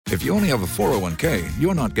If you only have a 401k,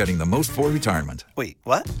 you're not getting the most for retirement. Wait,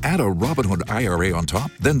 what? Add a Robinhood IRA on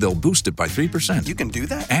top, then they'll boost it by 3%. You can do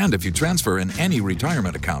that? And if you transfer in any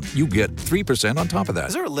retirement account, you get 3% on top of that.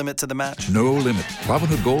 Is there a limit to the match? No limit.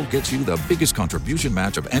 Robinhood Gold gets you the biggest contribution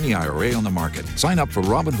match of any IRA on the market. Sign up for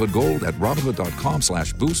Robinhood Gold at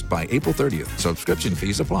Robinhood.com/boost by April 30th. Subscription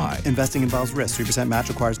fees apply. Investing involves risk. 3% match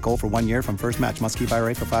requires gold for 1 year from first match. Must keep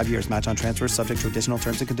IRA for 5 years. Match on transfers subject to additional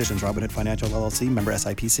terms and conditions. Robinhood Financial LLC, member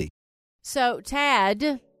SIPC. So,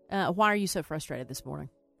 Tad, why are you so frustrated this morning?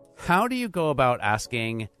 How do you go about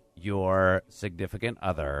asking your significant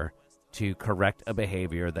other to correct a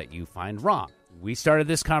behavior that you find wrong? We started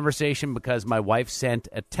this conversation because my wife sent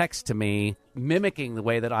a text to me mimicking the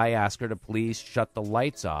way that I asked her to please shut the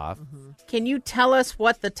lights off. Mm-hmm. Can you tell us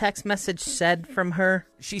what the text message said from her?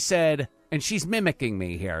 She said, and she's mimicking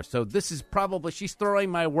me here, so this is probably, she's throwing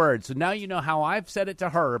my words. So now you know how I've said it to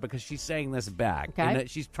her because she's saying this back. Okay. And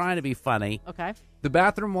she's trying to be funny. Okay. The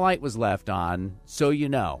bathroom light was left on, so you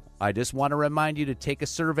know. I just want to remind you to take a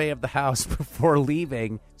survey of the house before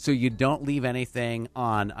leaving so you don't leave anything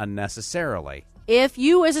on unnecessarily. If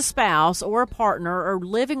you as a spouse or a partner are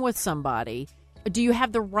living with somebody, do you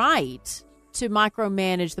have the right to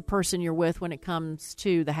micromanage the person you're with when it comes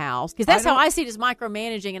to the house? Because that's how I see it, as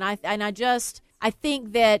micromanaging. And I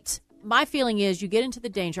think that my feeling is you get into the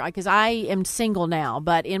danger, because I am single now,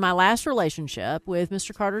 but in my last relationship with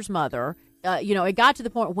Mr. Carter's mother, it got to the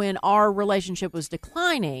point when our relationship was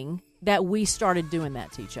declining that we started doing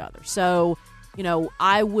that to each other. So,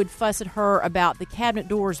 I would fuss at her about the cabinet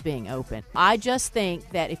doors being open. I just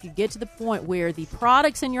think that if you get to the point where the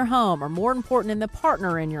products in your home are more important than the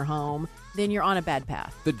partner in your home, then you're on a bad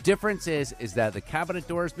path. The difference is that the cabinet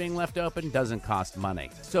doors being left open doesn't cost money.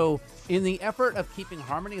 So in the effort of keeping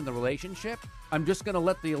harmony in the relationship, I'm just going to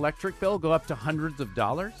let the electric bill go up to hundreds of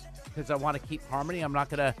dollars because I want to keep harmony. I'm not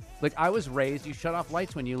going to, I was raised, you shut off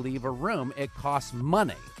lights when you leave a room. It costs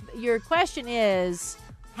money. Your question is,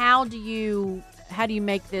 how do you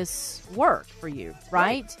make this work for you,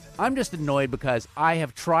 right? I'm just annoyed because I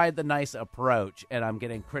have tried the nice approach and I'm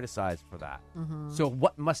getting criticized for that. Mm-hmm. So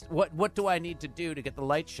what do I need to do to get the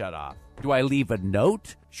lights shut off? Do I leave a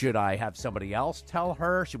note? Should I have somebody else tell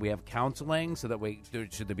her? Should we have counseling so that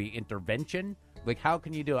should there be intervention? How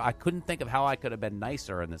can you do it? I couldn't think of how I could have been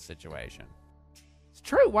nicer in this situation. It's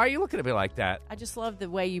true. Why are you looking at me like that? I just love the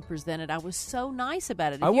way you presented. I was so nice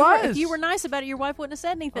about it. If you were nice about it, your wife wouldn't have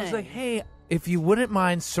said anything. I was like, hey, if you wouldn't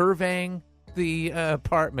mind surveying the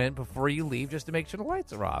apartment before you leave just to make sure the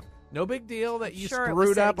lights are off. No big deal that you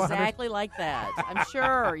screwed up. Exactly like that. I'm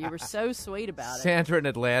sure. You were so sweet about it. Sandra in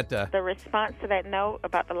Atlanta. The response to that note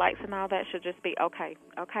about the lights and all that should just be, okay.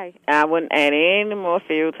 I wouldn't add any more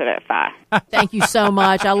fuel to that fire. Thank you so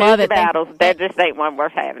much. I love it. Battles, that just ain't one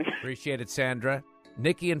worth having. Appreciate it, Sandra.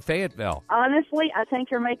 Nikki in Fayetteville. Honestly, I think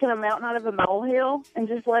you're making a mountain out of a molehill, and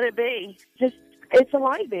just let it be. It's a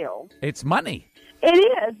light bill. It's money. It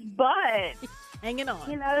is, but hanging on.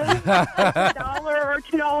 $1 or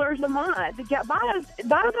 $2 a month to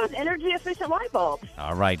buy those energy efficient light bulbs.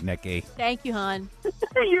 All right, Nikki. Thank you, hon.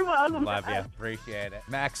 You're welcome. Love you. Appreciate it.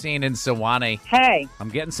 Maxine in Sewanee. Hey. I'm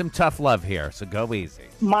getting some tough love here, so go easy.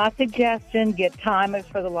 My suggestion, get timers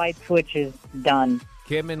for the light switches done.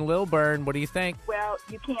 Kim in Lilburn, what do you think? Well,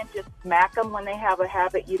 you can't just smack them when they have a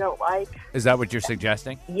habit you don't like. Is that what you're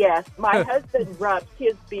suggesting? Yes. My husband rubs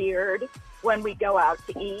his beard when we go out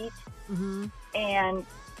to eat, and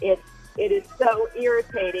it is so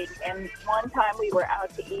irritating. And one time we were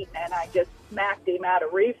out to eat, and I just smacked him out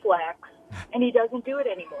of reflex, and he doesn't do it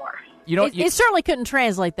anymore. It certainly couldn't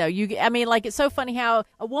translate, though. It's so funny how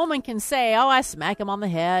a woman can say, oh, I smack him on the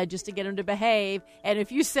head just to get him to behave. And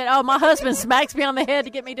if you said, oh, my husband smacks me on the head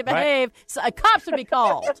to get me to behave, so cops would be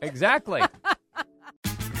called. Exactly.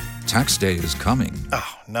 Tax day is coming.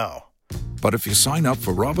 Oh, no. But if you sign up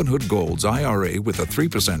for Robinhood Gold's IRA with a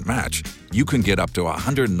 3% match, you can get up to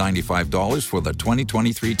 $195 for the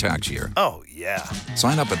 2023 tax year. Oh, yeah.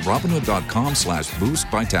 Sign up at Robinhood.com/boost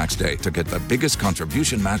by tax day to get the biggest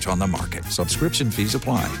contribution match on the market. Subscription fees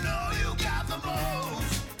apply.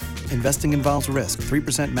 Investing involves risk.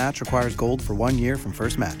 3% match requires gold for 1 year from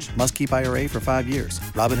first match. Must keep IRA for 5 years.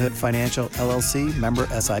 Robinhood Financial LLC, member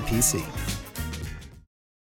SIPC.